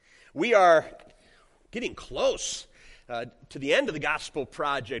We are getting close to the end of the gospel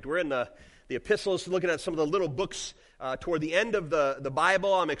project. We're in the epistles, looking at some of the little books toward the end of the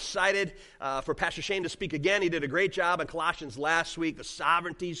Bible. I'm excited for Pastor Shane to speak again. He did a great job in Colossians last week, the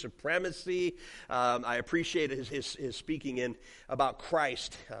sovereignty, supremacy. I appreciated his speaking in about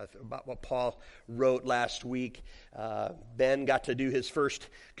Christ, about what Paul wrote last week. Ben got to do his first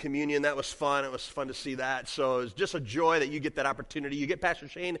communion. That was fun. It was fun to see that. So it was just a joy that you get that opportunity. You get Pastor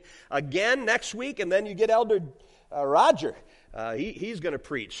Shane again next week, and then you get Elder Roger. He's going to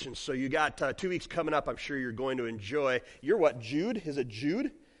preach. And so you got 2 weeks coming up I'm sure you're going to enjoy. You're what, Jude? Is it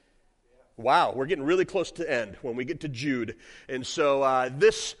Jude? Wow, we're getting really close to end when we get to Jude. And so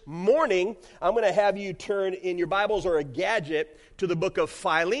this morning, I'm going to have you turn in your Bibles or a gadget to the book of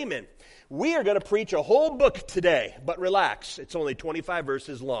Philemon. We are going to preach a whole book today, but relax. It's only 25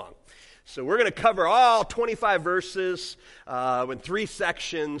 verses long. So we're going to cover all 25 verses in 3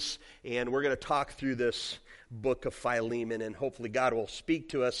 sections, and we're going to talk through this book of Philemon, and hopefully God will speak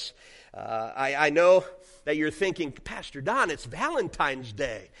to us. I know that you're thinking, Pastor Don, it's Valentine's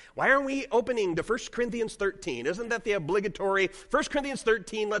Day. Why aren't we opening to 1 Corinthians 13? Isn't that the obligatory 1 Corinthians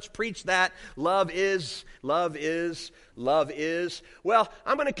 13? Let's preach that. Love is, love is, love is. Well,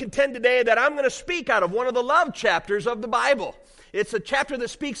 I'm going to contend today that I'm going to speak out of one of the love chapters of the Bible. It's a chapter that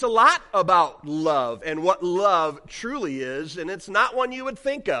speaks a lot about love and what love truly is, and it's not one you would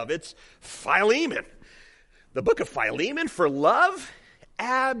think of. It's Philemon. The book of Philemon for love?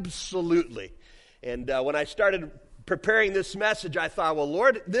 Absolutely. And when I started preparing this message, I thought, well,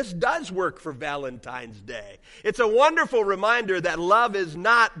 Lord, this does work for Valentine's Day. It's a wonderful reminder that love is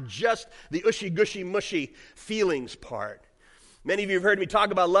not just the ushy-gushy-mushy feelings part. Many of you have heard me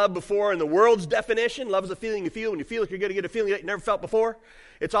talk about love before in the world's definition. Love is a feeling you feel when you feel like you're going to get a feeling that you never felt before.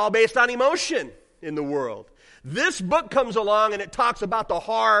 It's all based on emotion in the world. This book comes along and it talks about the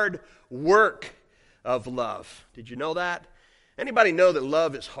hard work of love. Did you know that? Anybody know that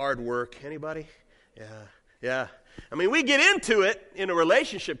love is hard work? Anybody? Yeah. I mean, we get into it in a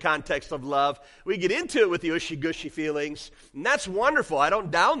relationship context of love. We get into it with the ushy-gushy feelings, and that's wonderful. I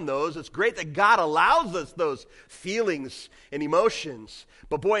don't down those. It's great that God allows us those feelings and emotions.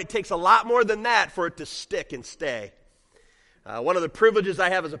 But boy, it takes a lot more than that for it to stick and stay. One of the privileges I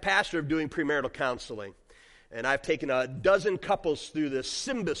have as a pastor of doing premarital counseling, and I've taken a dozen couples through this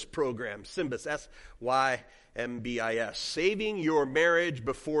SYMBIS program. SYMBIS, SYMBIS. Saving Your Marriage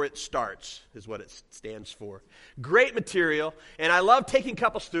Before It Starts is what it stands for. Great material, and I love taking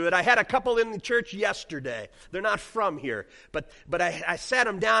couples through it. I had a couple in the church yesterday. They're not from here, but I sat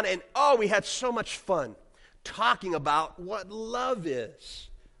them down, and we had so much fun talking about what love is.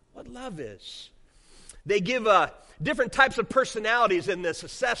 What love is. They give different types of personalities in this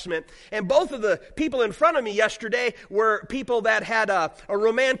assessment, and both of the people in front of me yesterday were people that had a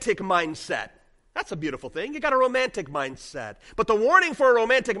romantic mindset. That's a beautiful thing. You got a romantic mindset. But the warning for a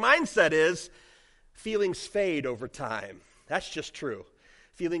romantic mindset is feelings fade over time. That's just true.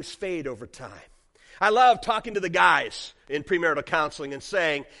 Feelings fade over time. I love talking to the guys in premarital counseling and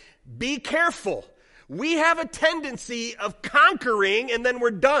saying, be careful. We have a tendency of conquering and then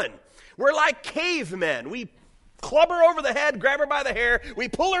we're done. We're like cavemen. We club her over the head, grab her by the hair, we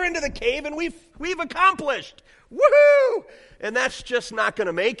pull her into the cave, and we've accomplished. Woohoo! And that's just not going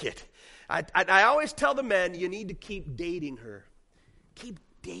to make it. I always tell the men, you need to keep dating her. Keep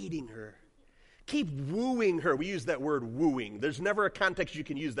dating her. Keep wooing her. We use that word wooing. There's never a context you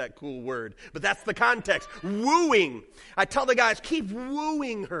can use that cool word, but that's the context. Wooing. I tell the guys, keep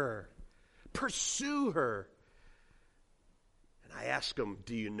wooing her. Pursue her. And I ask them,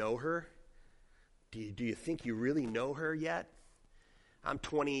 do you know her? Do you think you really know her yet? I'm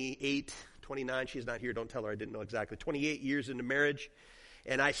 28, 29. She's not here. Don't tell her I didn't know exactly. 28 years into marriage,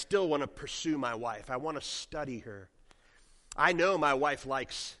 and I still want to pursue my wife. I want to study her. I know my wife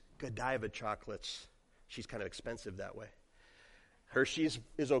likes Godiva chocolates. She's kind of expensive that way. Hershey's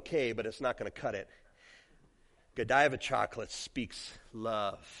is okay, but it's not going to cut it. Godiva chocolate speaks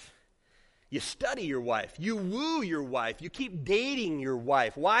love. You study your wife. You woo your wife. You keep dating your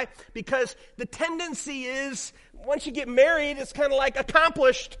wife. Why? Because the tendency is, once you get married, it's kind of like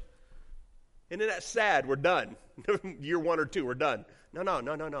accomplished. And then that's sad. We're done. Year 1 or 2, we're done.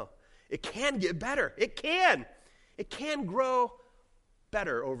 No. It can get better. It can. It can grow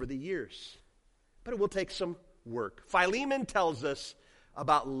better over the years. But it will take some work. Philemon tells us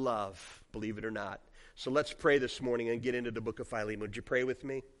about love, believe it or not. So let's pray this morning and get into the book of Philemon. Would you pray with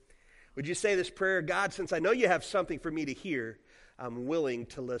me? Would you say this prayer? God, since I know you have something for me to hear, I'm willing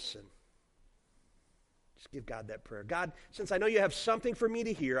to listen. Just give God that prayer. God, since I know you have something for me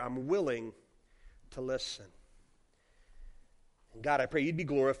to hear, I'm willing to listen. God, I pray you'd be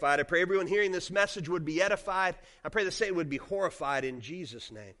glorified. I pray everyone hearing this message would be edified. I pray the Satan would be horrified in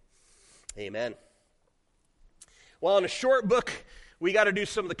Jesus' name. Amen. Well, in a short book, we got to do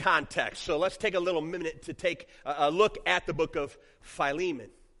some of the context. So let's take a little minute to take a look at the book of Philemon.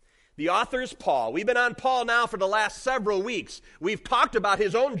 The author is Paul. We've been on Paul now for the last several weeks. We've talked about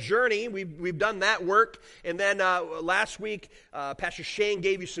his own journey. We've done that work. And then last week, Pastor Shane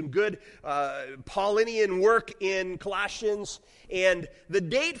gave you some good Paulinian work in Colossians. And the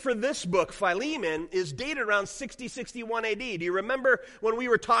date for this book, Philemon, is dated around 60-61 AD. Do you remember when we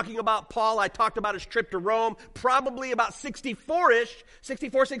were talking about Paul? I talked about his trip to Rome, probably about 64-ish,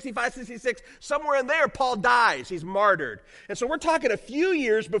 64, 65, 66, somewhere in there, Paul dies. He's martyred. And so we're talking a few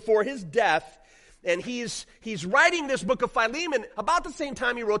years before his death, and he's writing this book of Philemon about the same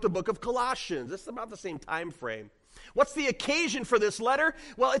time he wrote the book of Colossians. This is about the same time frame. What's the occasion for this letter?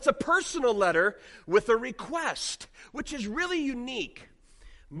 Well, it's a personal letter with a request, which is really unique.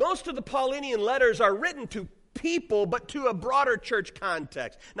 Most of the Paulinian letters are written to people, but to a broader church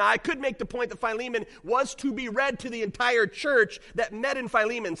context. Now, I could make the point that Philemon was to be read to the entire church that met in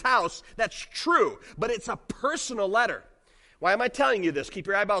Philemon's house. That's true, but it's a personal letter. Why am I telling you this? Keep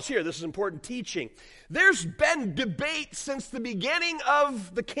your eyeballs here. This is important teaching. There's been debate since the beginning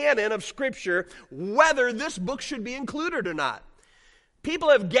of the canon of Scripture whether this book should be included or not.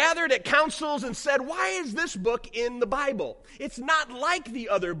 People have gathered at councils and said, why is this book in the Bible? It's not like the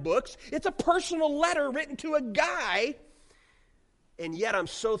other books. It's a personal letter written to a guy. And yet I'm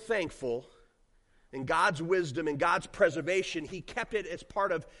so thankful in God's wisdom and God's preservation, he kept it as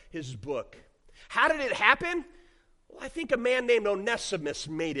part of his book. How did it happen? Well, I think a man named Onesimus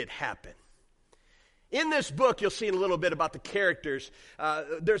made it happen. In this book, you'll see in a little bit about the characters.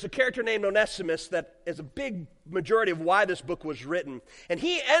 There's a character named Onesimus that is a big majority of why this book was written. And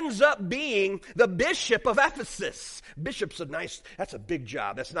he ends up being the bishop of Ephesus. Bishop's that's a big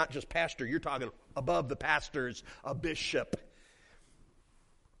job. That's not just pastor. You're talking above the pastors, a bishop.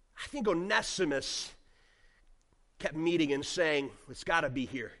 I think Onesimus kept meeting and saying, it's got to be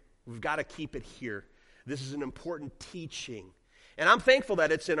here. We've got to keep it here. This is an important teaching. And I'm thankful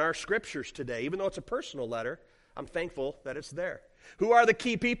that it's in our scriptures today. Even though it's a personal letter, I'm thankful that it's there. Who are the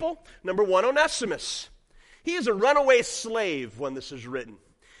key people? Number one, Onesimus. He is a runaway slave when this is written.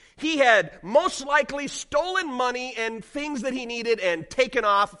 He had most likely stolen money and things that he needed and taken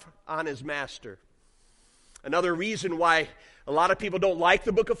off on his master. Another reason why a lot of people don't like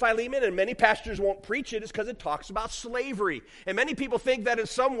the book of Philemon, and many pastors won't preach it, is because it talks about slavery. And many people think that in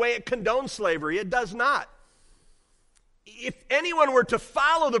some way it condones slavery. It does not. If anyone were to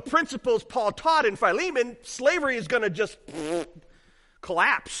follow the principles Paul taught in Philemon, slavery is going to just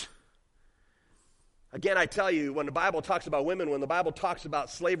collapse. Again, I tell you, when the Bible talks about women, when the Bible talks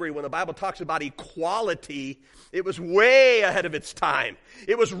about slavery, when the Bible talks about equality, it was way ahead of its time.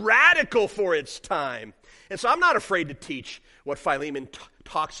 It was radical for its time. And so I'm not afraid to teach what Philemon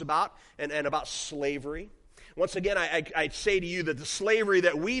talks about and about slavery. Once again, I say to you that the slavery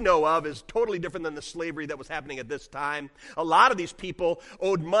that we know of is totally different than the slavery that was happening at this time. A lot of these people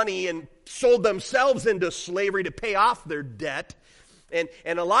owed money and sold themselves into slavery to pay off their debt.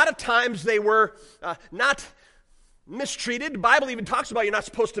 And a lot of times they were not mistreated. The Bible even talks about you're not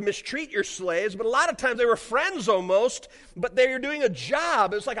supposed to mistreat your slaves, but a lot of times they were friends almost, but they were doing a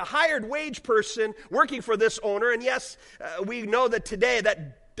job. It was like a hired wage person working for this owner. And yes, we know that today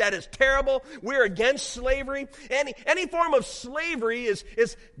that is terrible. We're against slavery. Any form of slavery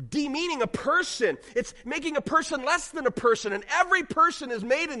is demeaning a person. It's making a person less than a person. And every person is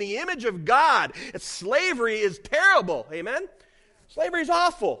made in the image of God. Slavery is terrible. Amen? Slavery is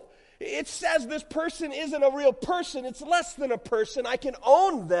awful. It says this person isn't a real person. It's less than a person. I can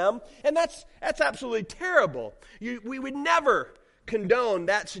own them. And that's absolutely terrible. We would never condone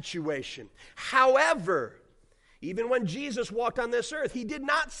that situation. However, even when Jesus walked on this earth, he did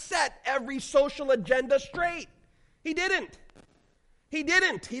not set every social agenda straight. He didn't. He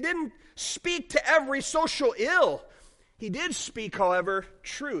didn't speak to every social ill. He did speak, however,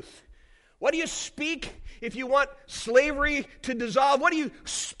 truth. What do you speak if you want slavery to dissolve? What do you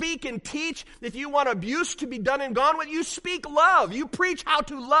speak and teach if you want abuse to be done and gone with? You speak love. You preach how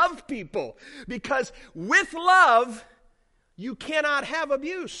to love people. Because with love, you cannot have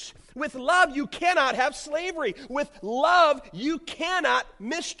abuse. With love, you cannot have slavery. With love, you cannot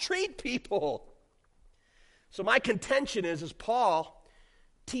mistreat people. So my contention is Paul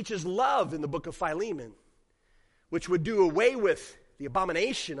teaches love in the book of Philemon, which would do away with the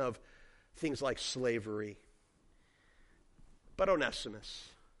abomination of things like slavery. But Onesimus,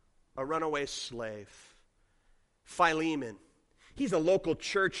 a runaway slave, Philemon, he's a local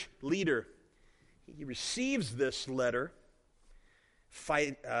church leader. He receives this letter.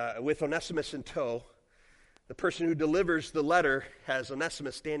 with Onesimus in tow. The person who delivers the letter has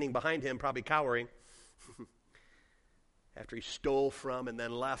Onesimus standing behind him, probably cowering, after he stole from and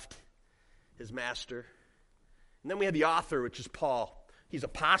then left his master. And then we have the author, which is Paul. He's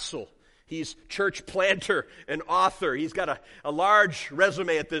apostle. He's church planter and author. He's got a large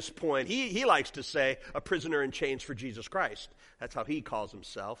resume at this point. He likes to say, a prisoner in chains for Jesus Christ. That's how he calls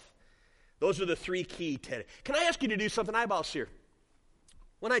himself. Those are the three key today. Can I ask you to do something, eyeballs here?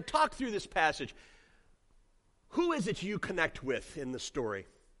 When I talk through this passage, who is it you connect with in the story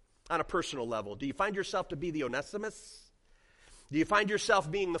on a personal level? Do you find yourself to be the Onesimus? Do you find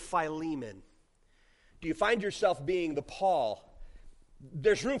yourself being the Philemon? Do you find yourself being the Paul?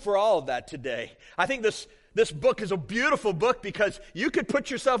 There's room for all of that today. I think this book is a beautiful book because you could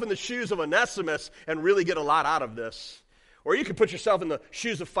put yourself in the shoes of Onesimus and really get a lot out of this. Or you could put yourself in the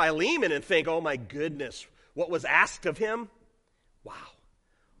shoes of Philemon and think, oh my goodness, what was asked of him? Wow.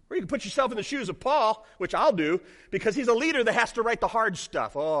 Or you can put yourself in the shoes of Paul, which I'll do, because he's a leader that has to write the hard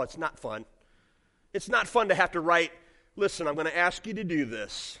stuff. Oh, it's not fun. It's not fun to have to write, listen, I'm going to ask you to do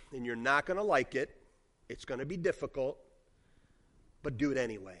this, and you're not going to like it. It's going to be difficult, but do it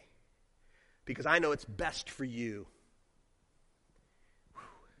anyway, because I know it's best for you. Whew.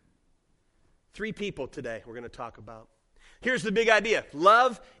 3 people today we're going to talk about. Here's the big idea.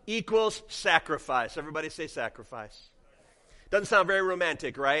 Love equals sacrifice. Everybody say sacrifice. Doesn't sound very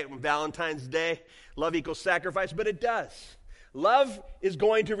romantic, right? Valentine's Day, love equals sacrifice, but it does. Love is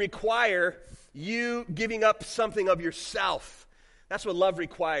going to require you giving up something of yourself. That's what love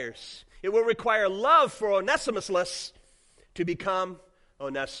requires. It will require love for Onesimus to become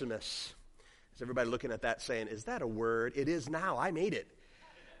Onesimus. Is everybody looking at that saying, is that a word? It is now. I made it.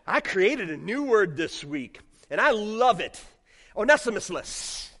 I created a new word this week, and I love it.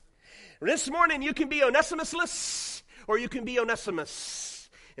 Onesimus. This morning you can be Onesimus, or you can be Onesimus.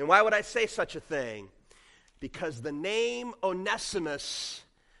 And why would I say such a thing? Because the name Onesimus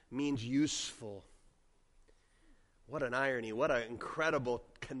means useful. What an irony. What an incredible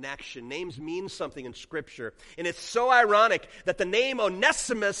connection. Names mean something in Scripture. And it's so ironic that the name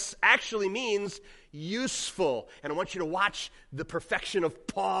Onesimus actually means useful. And I want you to watch the perfection of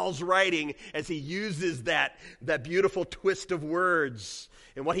Paul's writing as he uses that beautiful twist of words.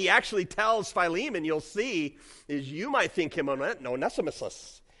 And what he actually tells Philemon, you'll see, is you might think him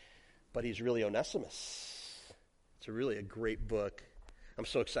Onesimus, but he's really Onesimus. It's really a great book. I'm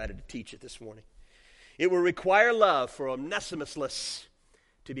so excited to teach it this morning. It will require love for Onesimus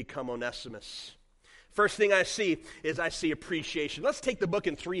to become Onesimus. First thing I see is I see appreciation. Let's take the book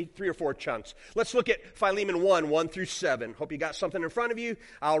in three or four chunks. Let's look at Philemon 1 through 7. Hope you got something in front of you.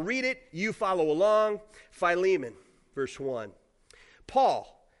 I'll read it. You follow along. Philemon, verse 1.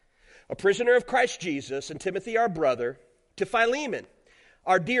 Paul, a prisoner of Christ Jesus, and Timothy our brother, to Philemon,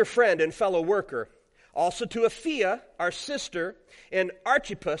 our dear friend and fellow worker, also to Apphia, our sister, and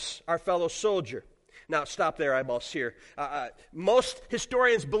Archippus, our fellow soldier. Now, stop there, eyeballs here. Most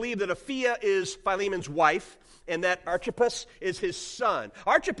historians believe that Apphia is Philemon's wife and that Archippus is his son.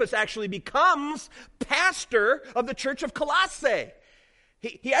 Archippus actually becomes pastor of the church of Colossae.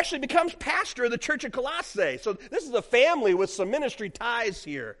 He actually becomes pastor of the church of Colossae. So this is a family with some ministry ties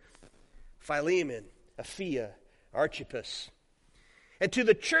here. Philemon, Apphia, Archippus. And to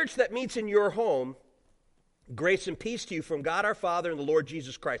the church that meets in your home, grace and peace to you from God our Father and the Lord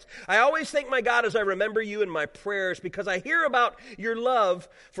Jesus Christ. I always thank my God as I remember you in my prayers because I hear about your love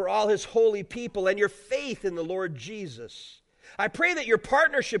for all his holy people and your faith in the Lord Jesus. I pray that your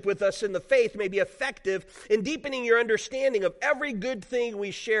partnership with us in the faith may be effective in deepening your understanding of every good thing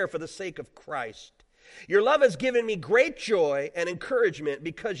we share for the sake of Christ. Your love has given me great joy and encouragement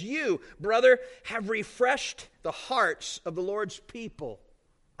because you, brother, have refreshed the hearts of the Lord's people.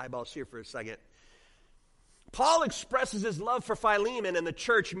 Eyeballs here for a second. Paul expresses his love for Philemon and the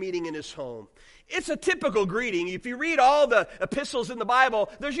church meeting in his home. It's a typical greeting. If you read all the epistles in the Bible,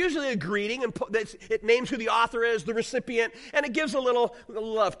 there's usually a greeting, and it names who the author is, the recipient, and it gives a little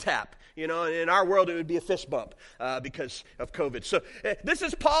love tap. You know, in our world, it would be a fist bump because of COVID. So this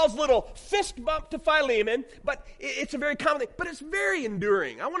is Paul's little fist bump to Philemon, but it's a very common thing, but it's very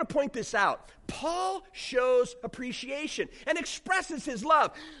enduring. I want to point this out. Paul shows appreciation and expresses his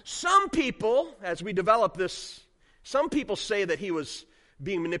love. Some people, as we develop this, some people say that he was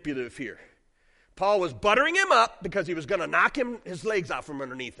being manipulative here. Paul was buttering him up because he was going to knock his legs out from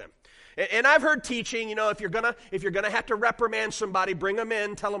underneath him. And I've heard teaching, you know, if you're gonna have to reprimand somebody, bring them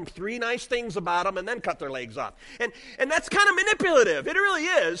in, tell them 3 nice things about them, and then cut their legs off. And that's kind of manipulative. It really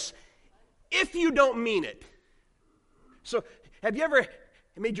is, if you don't mean it. So have you ever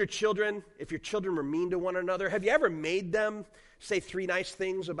made your children, if your children were mean to one another, have you ever made them say 3 nice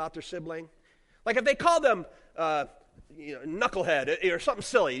things about their sibling? Like if they call them knucklehead or something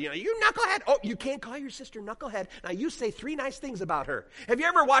silly, you knucklehead. Oh, you can't call your sister knucklehead. Now you say 3 nice things about her. Have you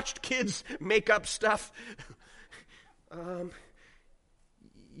ever watched kids make up stuff?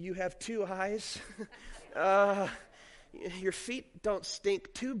 You have 2 eyes. Your feet don't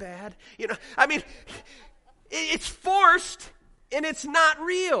stink too bad. It's forced and it's not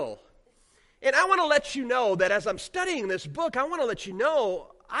real. And I want to let you know that as I'm studying this book, I want to let you know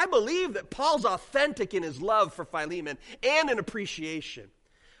I believe that Paul's authentic in his love for Philemon and in appreciation.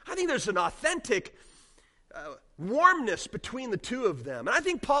 I think there's an authentic warmness between the two of them. And I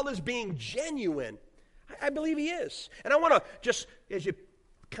think Paul is being genuine. I believe he is. And I want to just, as you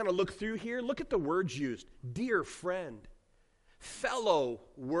kind of look through here, look at the words used. Dear friend, fellow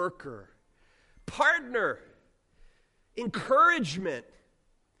worker, partner, encouragement,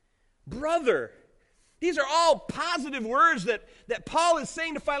 brother. These are all positive words that Paul is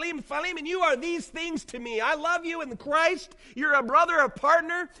saying to Philemon. Philemon, you are these things to me. I love you in Christ. You're a brother, a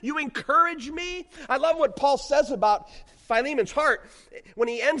partner. You encourage me. I love what Paul says about Philemon's heart. When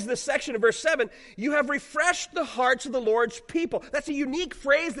he ends this section in verse 7, you have refreshed the hearts of the Lord's people. That's a unique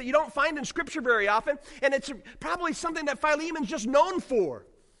phrase that you don't find in Scripture very often, and it's probably something that Philemon's just known for.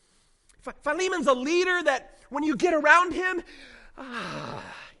 Philemon's a leader that when you get around him,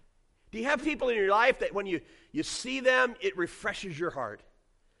 do you have people in your life that when you see them, it refreshes your heart?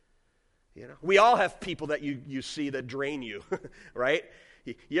 We all have people that you see that drain you, right?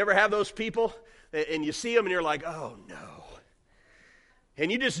 You ever have those people and you see them and you're like, oh no. And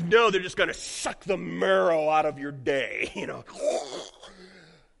you just know they're just going to suck the marrow out of your day,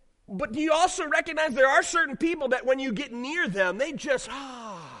 But do you also recognize there are certain people that when you get near them, they just,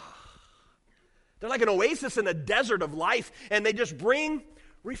 they're like an oasis in a desert of life, and they just bring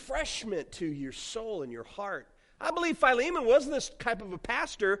refreshment to your soul and your heart. I believe Philemon was this type of a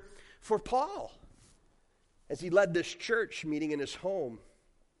pastor for Paul as he led this church meeting in his home.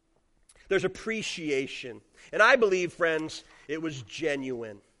 There's appreciation. And I believe, friends, it was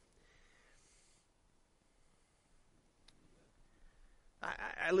genuine.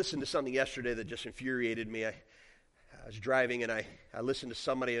 I listened to something yesterday that just infuriated me. I was driving and I listened to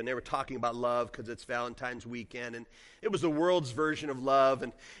somebody and they were talking about love because it's Valentine's weekend, and it was the world's version of love.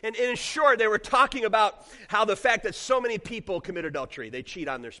 And in short, they were talking about how the fact that so many people commit adultery, they cheat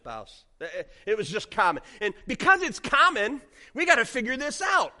on their spouse. It was just common. And because it's common, we got to figure this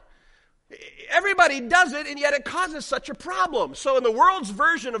out. Everybody does it, and yet it causes such a problem. So in the world's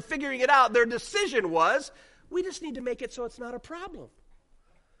version of figuring it out, their decision was, we just need to make it so it's not a problem.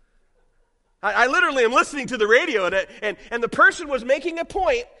 I literally am listening to the radio, and the person was making a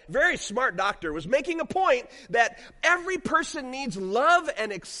point, very smart doctor, was making a point that every person needs love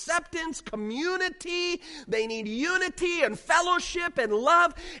and acceptance, community. They need unity and fellowship and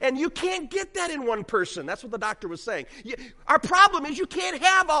love, and you can't get that in one person. That's what the doctor was saying. Our problem is you can't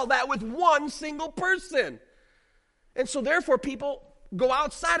have all that with one single person. And so therefore people go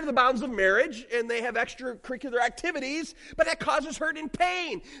outside of the bounds of marriage, and they have extracurricular activities, but that causes hurt and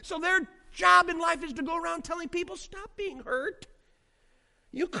pain. So their job in life is to go around telling people, stop being hurt.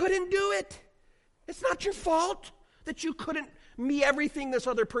 You couldn't do it. It's not your fault that you couldn't be everything this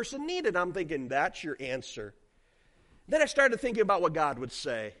other person needed. I'm thinking, that's your answer. Then I started thinking about what God would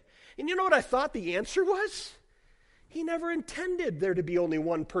say. And you know what I thought the answer was? He never intended there to be only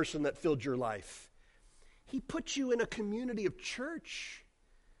one person that filled your life. He put you in a community of church.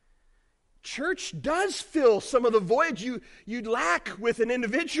 Church does fill some of the voids you lack with an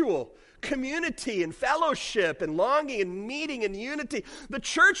individual. Community and fellowship and longing and meeting and unity. The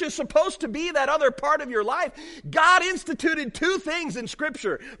church is supposed to be that other part of your life. God instituted 2 things in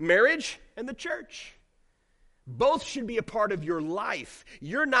Scripture, marriage and the church. Both should be a part of your life.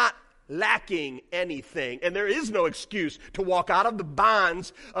 You're not lacking anything, and there is no excuse to walk out of the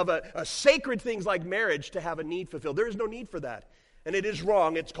bonds of a sacred things like marriage to have a need fulfilled. There is no need for that. And it is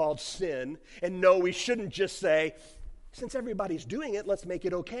wrong. It's called sin. And no, we shouldn't just say, since everybody's doing it, let's make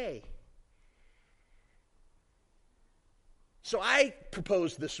it okay. So I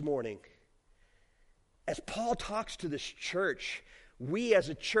propose this morning, as Paul talks to this church, we as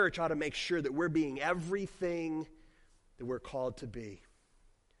a church ought to make sure that we're being everything that we're called to be.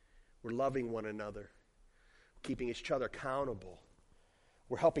 We're loving one another, keeping each other accountable.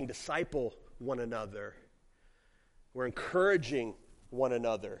 We're helping disciple one another. We're encouraging one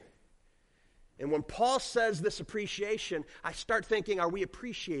another. And when Paul says this appreciation, I start thinking, are we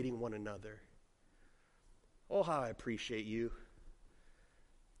appreciating one another? Oh, how I appreciate you.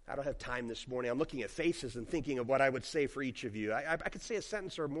 I don't have time this morning. I'm looking at faces and thinking of what I would say for each of you. I could say a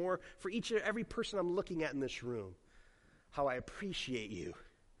sentence or more for every person I'm looking at in this room. how I appreciate you.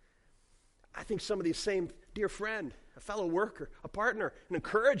 I think some of these same dear friend, a fellow worker, a partner, an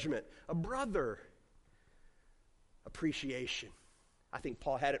encouragement, a brother, appreciation. I think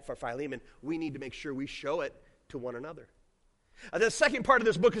Paul had it for Philemon. We need to make sure we show it to one another. The second part of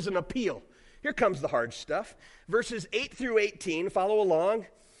this book is an appeal. Here comes the hard stuff. Verses 8 through 18, follow along.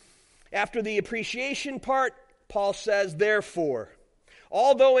 After the appreciation part, Paul says, therefore,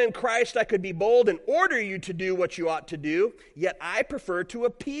 although in Christ I could be bold and order you to do what you ought to do, yet I prefer to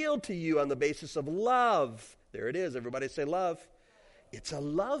appeal to you on the basis of love. There it is. Everybody say love. It's a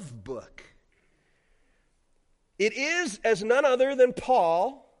love book. It is as none other than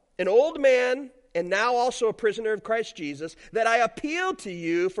Paul, an old man, and now also a prisoner of Christ Jesus, that I appeal to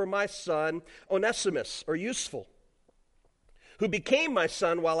you for my son Onesimus, or useful, who became my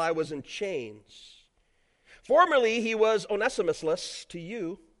son while I was in chains. Formerly he was Onesimusless to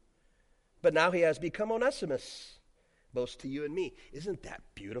you, but now he has become Onesimus, both to you and me. Isn't that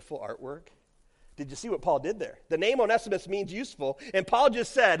beautiful artwork? Did you see what Paul did there? The name Onesimus means useful, and Paul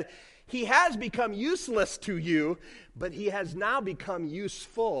just said, he has become useless to you, but he has now become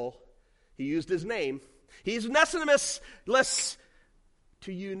useful. He used his name. He's Onesimus-less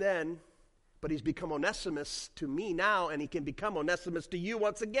to you then, but he's become Onesimus to me now, and he can become Onesimus to you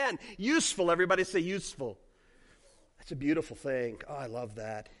once again. Useful, everybody say useful. That's a beautiful thing. Oh, I love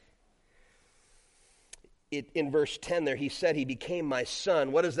that. In verse 10 there, he said he became my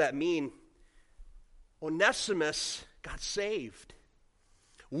son. What does that mean? Onesimus got saved.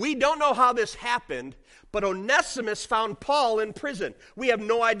 We don't know how this happened, but Onesimus found Paul in prison. We have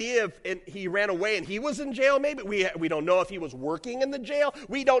no idea if he ran away and he was in jail maybe. We don't know if he was working in the jail.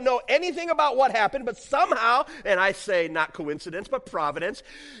 We don't know anything about what happened, but somehow, and I say not coincidence, but providence,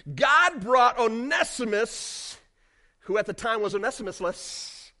 God brought Onesimus, who at the time was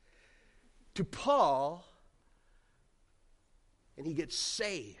Onesimusless, to Paul, and he gets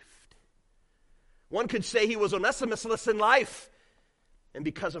saved. One could say he was Onesimusless in life, and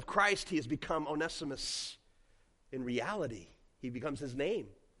because of Christ, he has become Onesimus in reality. He becomes his name.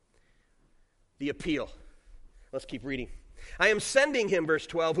 The appeal. Let's keep reading. I am sending him, verse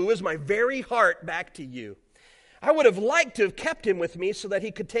 12, who is my very heart, back to you. I would have liked to have kept him with me so that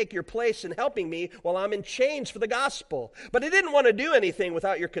he could take your place in helping me while I'm in chains for the gospel. But I didn't want to do anything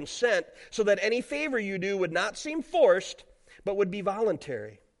without your consent, so that any favor you do would not seem forced, but would be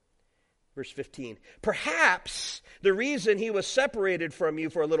voluntary. Verse 15, perhaps the reason he was separated from you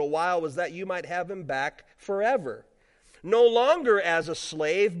for a little while was that you might have him back forever. No longer as a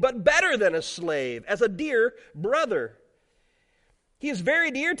slave, but better than a slave, as a dear brother. He is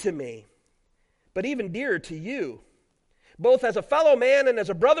very dear to me, but even dearer to you, both as a fellow man and as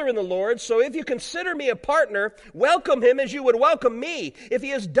a brother in the Lord. So if you consider me a partner, welcome him as you would welcome me. If he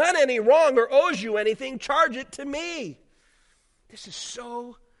has done any wrong or owes you anything, charge it to me. This is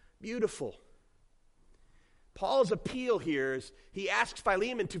so beautiful. Paul's appeal here is he asks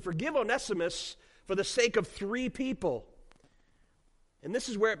Philemon to forgive Onesimus for the sake of 3 people. And this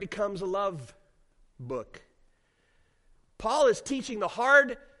is where it becomes a love book. Paul is teaching the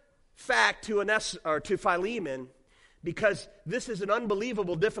hard fact to Philemon because this is an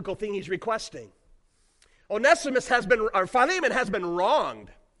unbelievable, difficult thing he's requesting. Philemon has been wronged.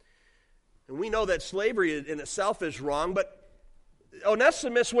 And we know that slavery in itself is wrong, but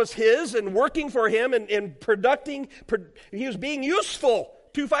Onesimus was his and working for him and he was being useful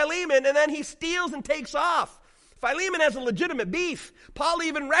to Philemon, and then he steals and takes off. Philemon has a legitimate beef. Paul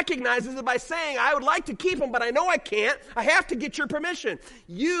even recognizes it by saying, I would like to keep him, but I know I can't. I have to get your permission.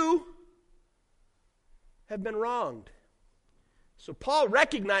 You have been wronged. So Paul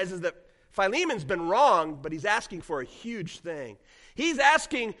recognizes that Philemon's been wronged, but he's asking for a huge thing. He's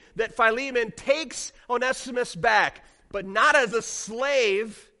asking that Philemon takes Onesimus back, but not as a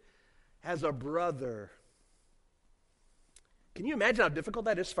slave, as a brother. Can you imagine how difficult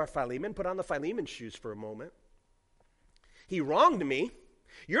that is for Philemon? Put on the Philemon shoes for a moment. He wronged me.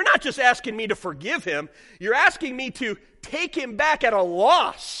 You're not just asking me to forgive him. You're asking me to take him back at a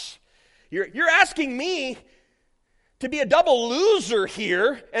loss. You're asking me to be a double loser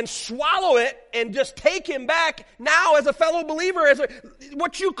here and swallow it and just take him back now as a fellow believer,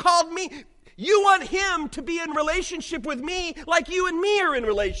 what you called me. You want him to be in relationship with me like you and me are in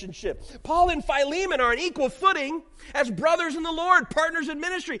relationship. Paul and Philemon are on equal footing as brothers in the Lord, partners in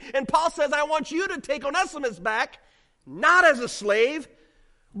ministry. And Paul says, I want you to take Onesimus back, not as a slave,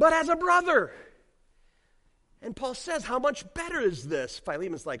 but as a brother. And Paul says, how much better is this?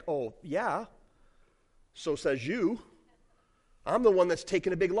 Philemon's like, oh, yeah, so says you. I'm the one that's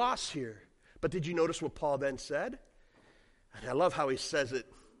taking a big loss here. But did you notice what Paul then said? And I love how he says it.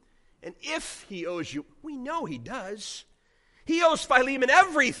 And if he owes you, we know he does. He owes Philemon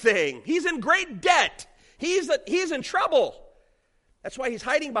everything. He's in great debt. He's in trouble. That's why he's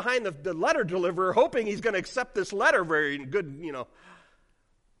hiding behind the letter deliverer, hoping he's going to accept this letter very good,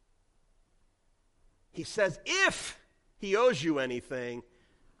 He says, if he owes you anything,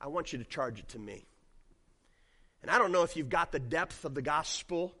 I want you to charge it to me. And I don't know if you've got the depth of the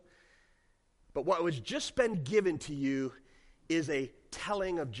gospel, but what was just been given to you is a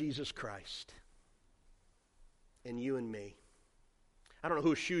telling of Jesus Christ and you and me. I don't know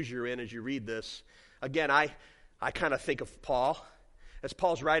whose shoes you're in as you read this. Again, I kind of think of Paul. As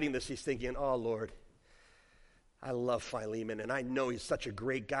Paul's writing this, he's thinking, oh, Lord, I love Philemon, and I know he's such a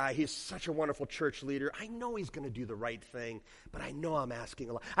great guy. He's such a wonderful church leader. I know he's going to do the right thing, but I know I'm asking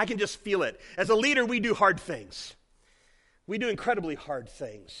a lot. I can just feel it. As a leader, we do hard things. We do incredibly hard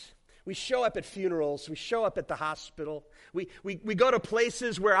things. We show up at funerals. We show up at the hospital. We go to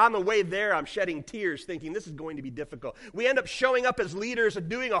places where on the way there I'm shedding tears thinking this is going to be difficult. We end up showing up as leaders and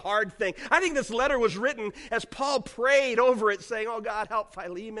doing a hard thing. I think this letter was written as Paul prayed over it saying, oh God, help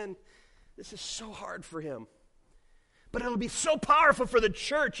Philemon. This is so hard for him. But it'll be so powerful for the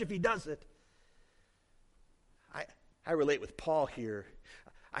church if he does it. I relate with Paul here.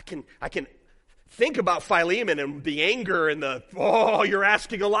 I can think about Philemon and the anger and you're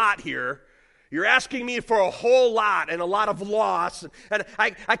asking a lot here. You're asking me for a whole lot and a lot of loss. And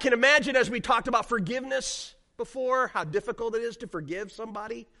I can imagine, as we talked about forgiveness before, how difficult it is to forgive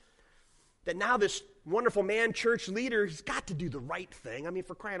somebody. That now this wonderful man, church leader, he's got to do the right thing. I mean,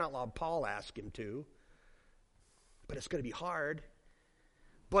 for crying out loud, Paul asked him to. But it's going to be hard.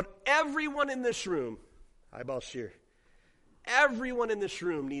 But everyone in this room, eyeballs here, everyone in this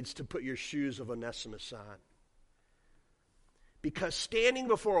room needs to put your shoes of Onesimus on. Because standing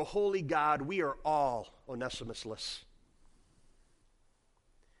before a holy God, we are all Onesimusless.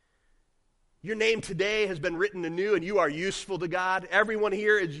 Your name today has been written anew, and you are useful to God. Everyone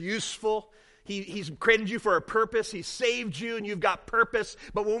here is useful. He's created you for a purpose. He saved you, and you've got purpose.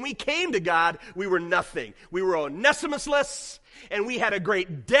 But when we came to God, we were nothing. We were Onesimusless, and we had a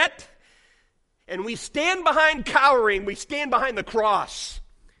great debt. And we stand behind cowering. We stand behind the cross.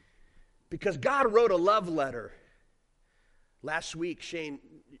 Because God wrote a love letter. Last week, Shane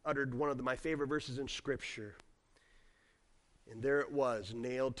uttered one of my favorite verses in Scripture. And there it was,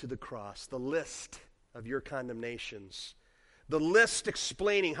 nailed to the cross. The list of your condemnations. The list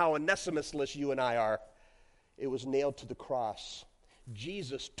explaining how Onesimusless you and I are. It was nailed to the cross.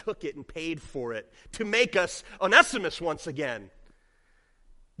 Jesus took it and paid for it to make us Onesimus once again.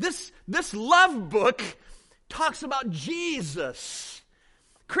 This love book talks about Jesus.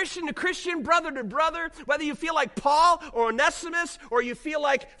 Christian to Christian, brother to brother, whether you feel like Paul or Onesimus or you feel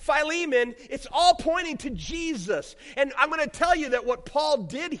like Philemon, it's all pointing to Jesus. And I'm going to tell you that what Paul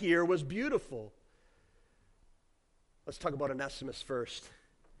did here was beautiful. Let's talk about Onesimus first.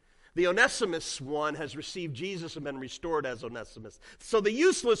 The Onesimus one has received Jesus and been restored as Onesimus. So the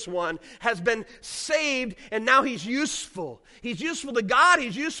useless one has been saved, and now he's useful. He's useful to God.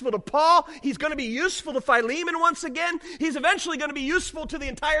 He's useful to Paul. He's going to be useful to Philemon once again. He's eventually going to be useful to the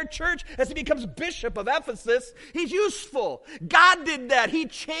entire church as he becomes bishop of Ephesus. He's useful. God did that. He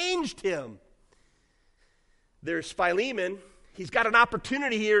changed him. There's Philemon. He's got an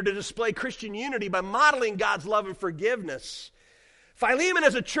opportunity here to display Christian unity by modeling God's love and forgiveness. Philemon,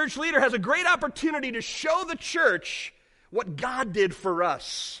 as a church leader, has a great opportunity to show the church what God did for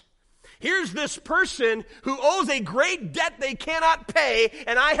us. Here's this person who owes a great debt they cannot pay,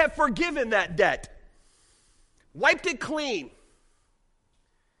 and I have forgiven that debt. Wiped it clean.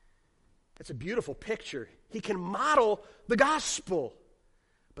 It's a beautiful picture. He can model the gospel.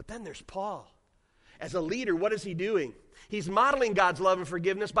 But then there's Paul. As a leader, what is he doing? He's modeling God's love and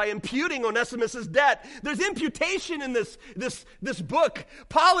forgiveness by imputing Onesimus' debt. There's imputation in this book.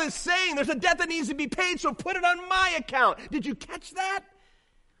 Paul is saying there's a debt that needs to be paid, so put it on my account. Did you catch that?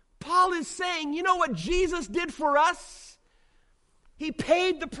 Paul is saying, you know what Jesus did for us? He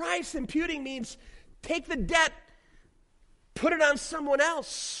paid the price. Imputing means take the debt, put it on someone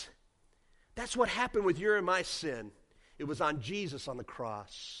else. That's what happened with your and my sin. It was on Jesus on the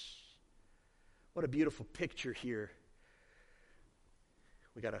cross. What a beautiful picture here.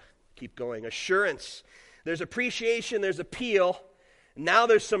 We got to keep going. Assurance. There's appreciation, there's appeal. Now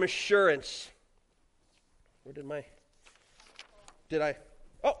there's some assurance. Where did I?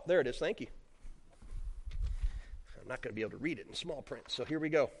 Oh, there it is. Thank you. I'm not going to be able to read it in small print, so here we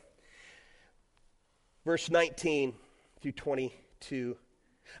go. Verse 19 through 22.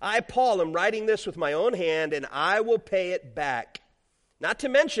 I, Paul, am writing this with my own hand, and I will pay it back. Not to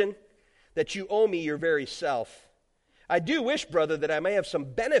mention that you owe me your very self. I do wish, brother, that I may have some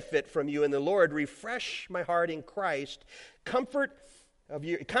benefit from you in the Lord. Refresh my heart in Christ.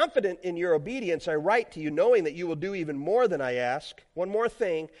 Confident in your obedience, I write to you, knowing that you will do even more than I ask. One more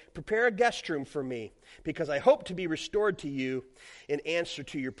thing, prepare a guest room for me, because I hope to be restored to you in answer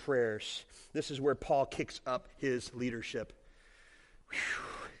to your prayers. This is where Paul kicks up his leadership. Whew.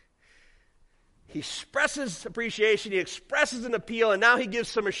 He expresses appreciation, he expresses an appeal, and now he gives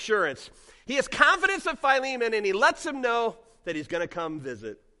some assurance. He has confidence in Philemon, and he lets him know that he's going to come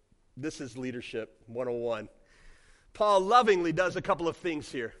visit. This is leadership 101. Paul lovingly does a couple of things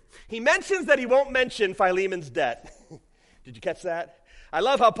here. He mentions that he won't mention Philemon's debt. Did you catch that? I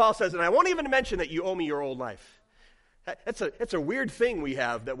love how Paul says, and I won't even mention that you owe me your old life. It's a weird thing we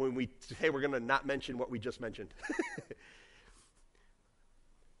have, that when we say we're going to not mention what we just mentioned.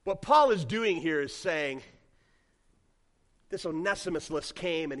 What Paul is doing here is saying, this Onesimus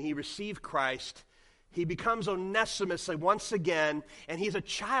came and he received Christ. He becomes Onesimus once again, and he's a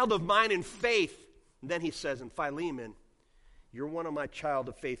child of mine in faith. And then he says, and Philemon, you're one of my child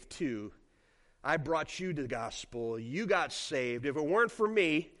of faith too. I brought you to the gospel. You got saved. If it weren't for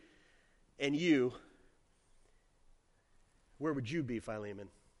me and you, where would you be, Philemon?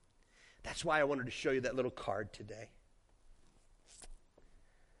 That's why I wanted to show you that little card today.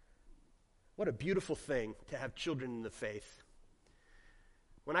 What a beautiful thing to have children in the faith.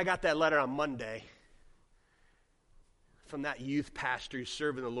 When I got that letter on Monday from that youth pastor who's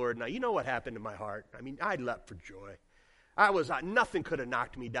serving the Lord, now you know what happened to my heart. I mean, I leapt for joy. Nothing could have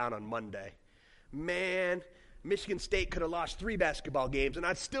knocked me down on Monday. Man, Michigan State could have lost 3 basketball games, and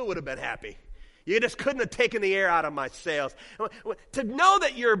I still would have been happy. You just couldn't have taken the air out of my sails. To know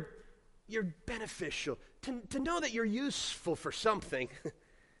that you're beneficial, to know that you're useful for something.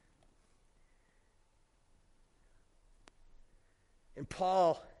 And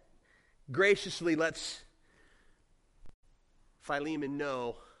Paul graciously lets Philemon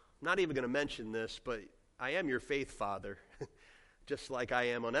know, I'm not even going to mention this, but I am your faith father, just like I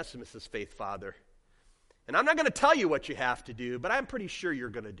am Onesimus' faith father. And I'm not going to tell you what you have to do, but I'm pretty sure you're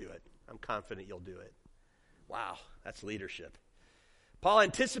going to do it. I'm confident you'll do it. Wow, that's leadership. Paul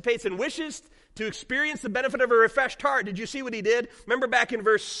anticipates and wishes to experience the benefit of a refreshed heart. Did you see what he did? Remember back in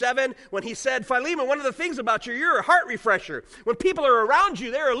verse 7 when he said, Philemon, one of the things about you, you're a heart refresher. When people are around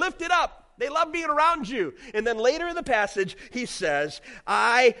you, they are lifted up. They love being around you. And then later in the passage, he says,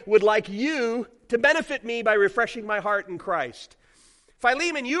 I would like you to benefit me by refreshing my heart in Christ.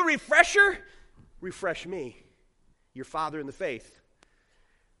 Philemon, you refresher, refresh me, your father in the faith.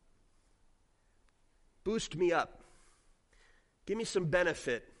 Boost me up. Give me some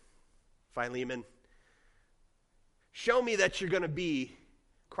benefit, Philemon. Show me that you're going to be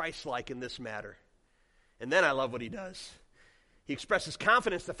Christ-like in this matter. And then I love what he does. He expresses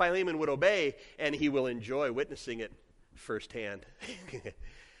confidence that Philemon would obey, and he will enjoy witnessing it firsthand.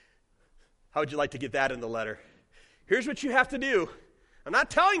 How would you like to get that in the letter? Here's what you have to do. I'm not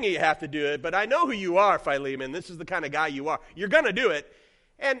telling you have to do it, but I know who you are, Philemon. This is the kind of guy you are. You're going to do it.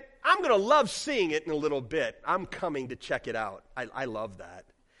 And I'm going to love seeing it in a little bit. I'm coming to check it out. I love that.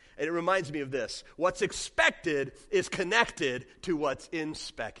 And it reminds me of this. What's expected is connected to what's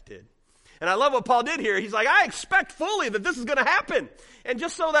inspected. And I love what Paul did here. He's like, I expect fully that this is going to happen. And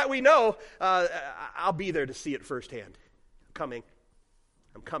just so that we know, I'll be there to see it firsthand.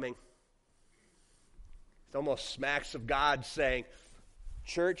 I'm coming. It almost smacks of God saying,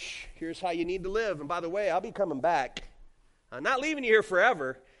 church, here's how you need to live. And by the way, I'll be coming back. I'm not leaving you here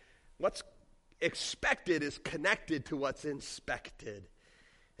forever. What's expected is connected to what's inspected.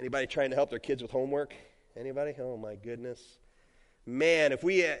 Anybody trying to help their kids with homework? Anybody? Oh, my goodness. Man, if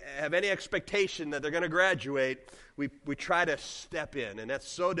we have any expectation that they're going to graduate, we try to step in, and that's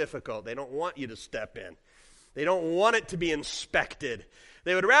so difficult. They don't want you to step in. They don't want it to be inspected.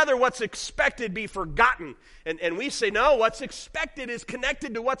 They would rather what's expected be forgotten. And we say, no, what's expected is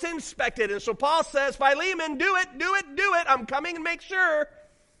connected to what's inspected. And so Paul says, Philemon, do it. I'm coming and make sure.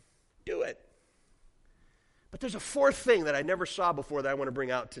 Do it. But there's a fourth thing that I never saw before that I want to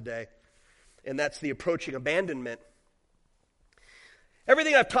bring out today. And that's the approaching abandonment.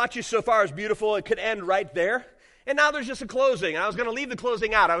 Everything I've taught you so far is beautiful. It could end right there. And now there's just a closing. I was going to leave the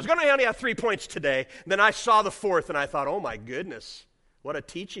closing out. I was going to only have 3 points today. Then I saw the fourth and I thought, oh my goodness. What a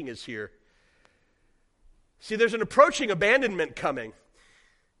teaching is here. See, there's an approaching abandonment coming.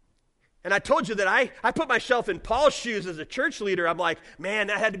 And I told you that I put myself in Paul's shoes as a church leader. I'm like, man,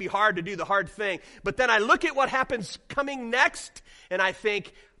 that had to be hard to do the hard thing. But then I look at what happens coming next, and I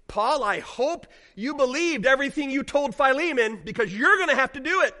think, Paul, I hope you believed everything you told Philemon, because you're going to have to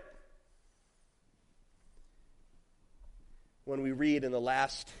do it. When we read in the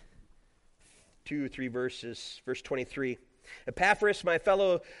last 2 or 3 verses. Verse 23. Epaphras, my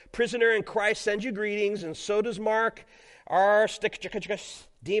fellow prisoner in Christ, sends you greetings, and so does Mark, Aristarchus,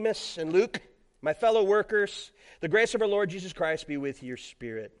 Demas, and Luke, my fellow workers. The grace of our Lord Jesus Christ be with your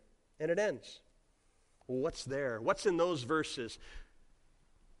spirit. And it ends. Well, what's there? What's in those verses?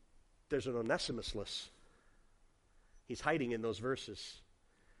 There's an Onesimus list. He's hiding in those verses.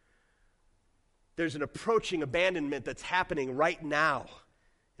 There's an approaching abandonment that's happening right now,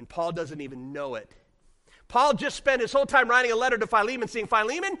 and Paul doesn't even know it. Paul just spent his whole time writing a letter to Philemon saying,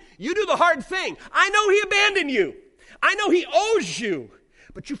 Philemon, you do the hard thing. I know he abandoned you. I know he owes you,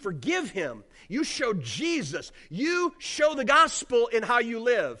 but you forgive him. You show Jesus. You show the gospel in how you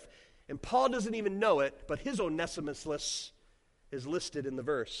live. And Paul doesn't even know it, but his Onesimus list is listed in the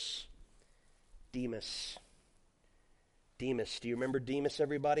verse. Demas. Demas. Do you remember Demas,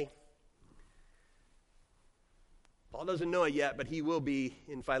 everybody? Paul doesn't know it yet, but he will be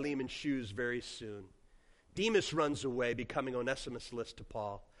in Philemon's shoes very soon. Demas runs away, becoming Onesimus list to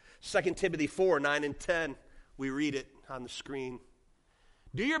Paul. 2 Timothy 4, 9 and 10, we read it on the screen.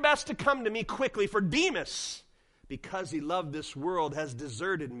 Do your best to come to me quickly, for Demas, because he loved this world, has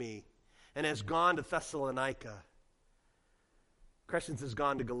deserted me and has gone to Thessalonica. Crescens has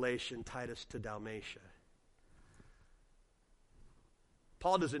gone to Galatia and Titus to Dalmatia.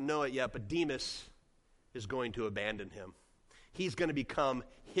 Paul doesn't know it yet, but Demas is going to abandon him. He's going to become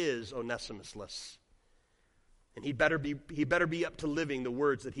his Onesimus list. And he'd better be up to living the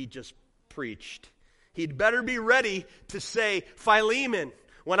words that he just preached. He'd better be ready to say, Philemon,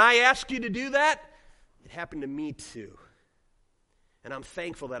 when I ask you to do that, it happened to me too. And I'm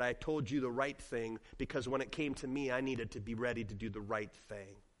thankful that I told you the right thing, because when it came to me, I needed to be ready to do the right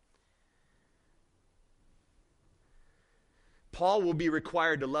thing. Paul will be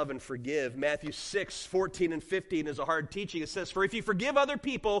required to love and forgive. Matthew 6, 14 and 15 is a hard teaching. It says, for if you forgive other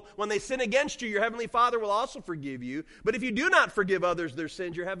people when they sin against you, your heavenly Father will also forgive you. But if you do not forgive others their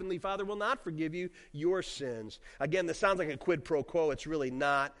sins, your heavenly Father will not forgive you your sins. Again, this sounds like a quid pro quo. It's really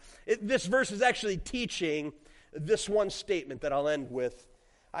not. This verse is actually teaching this one statement that I'll end with.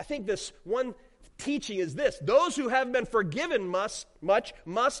 I think this one teaching is this: those who have been forgiven much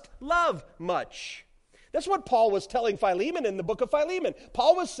must love much. That's what Paul was telling Philemon in the book of Philemon.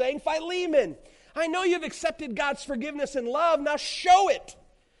 Paul was saying, Philemon, I know you've accepted God's forgiveness and love. Now show it.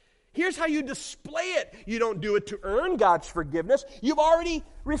 Here's how you display it. You don't do it to earn God's forgiveness. You've already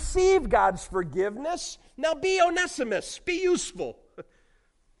received God's forgiveness. Now be Onesimus. Be useful.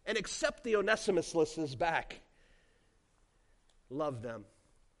 And accept the Onesimus lists back. Love them.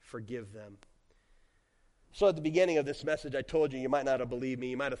 Forgive them. So at the beginning of this message, I told you might not have believed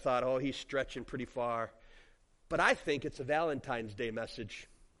me. You might have thought, oh, he's stretching pretty far. But I think it's a Valentine's Day message.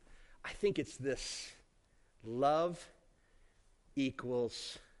 I think it's this: love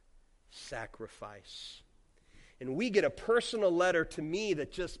equals sacrifice. And we get a personal letter to me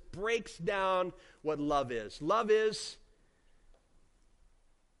that just breaks down what love is. Love is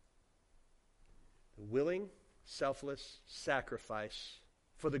the willing, selfless sacrifice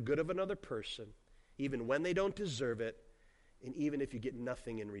for the good of another person, even when they don't deserve it, and even if you get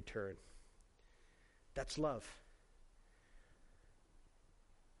nothing in return. That's love.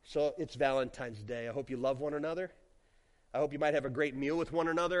 So it's Valentine's Day. I hope you love one another. I hope you might have a great meal with one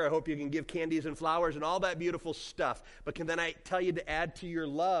another. I hope you can give candies and flowers and all that beautiful stuff. But then I tell you to add to your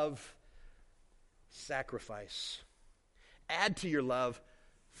love sacrifice. Add to your love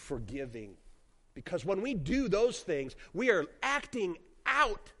forgiving. Because when we do those things, we are acting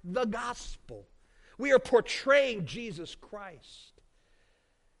out the gospel. We are portraying Jesus Christ.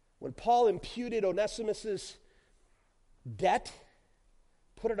 When Paul imputed Onesimus's debt,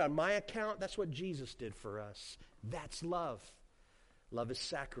 put it on my account, that's what Jesus did for us. That's love. Love is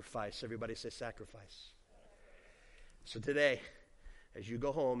sacrifice. Everybody say sacrifice. So today, as you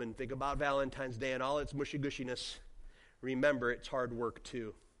go home and think about Valentine's Day and all its mushy-gushiness, remember it's hard work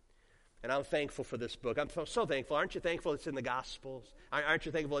too. And I'm thankful for this book. I'm so thankful. Aren't you thankful it's in the Gospels? Aren't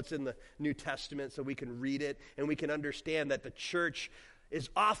you thankful it's in the New Testament so we can read it and we can understand that the church is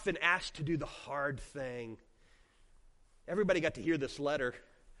often asked to do the hard thing? Everybody got to hear this letter.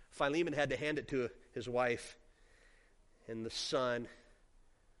 Philemon had to hand it to his wife and the son.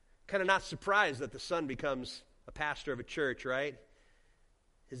 Kind of not surprised that the son becomes a pastor of a church, right?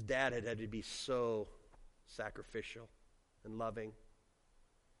 His dad had to be so sacrificial and loving.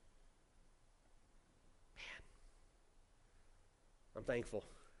 I'm thankful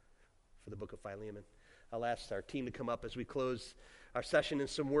for the book of Philemon. I'll ask our team to come up as we close our session in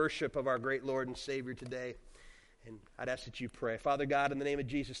some worship of our great Lord and Savior today. And I'd ask that you pray. Father God, in the name of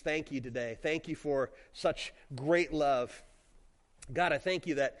Jesus, thank you today. Thank you for such great love. God, I thank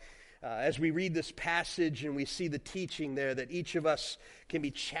you that as we read this passage and we see the teaching there, that each of us can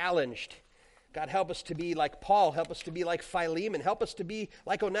be challenged. God, help us to be like Paul. Help us to be like Philemon. Help us to be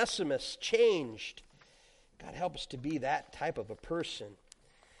like Onesimus, changed. God, help us to be that type of a person.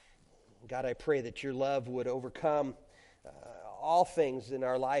 God, I pray that your love would overcome all things in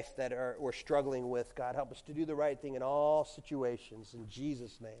our life that we're struggling with. God, help us to do the right thing in all situations. In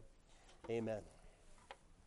Jesus' name, amen.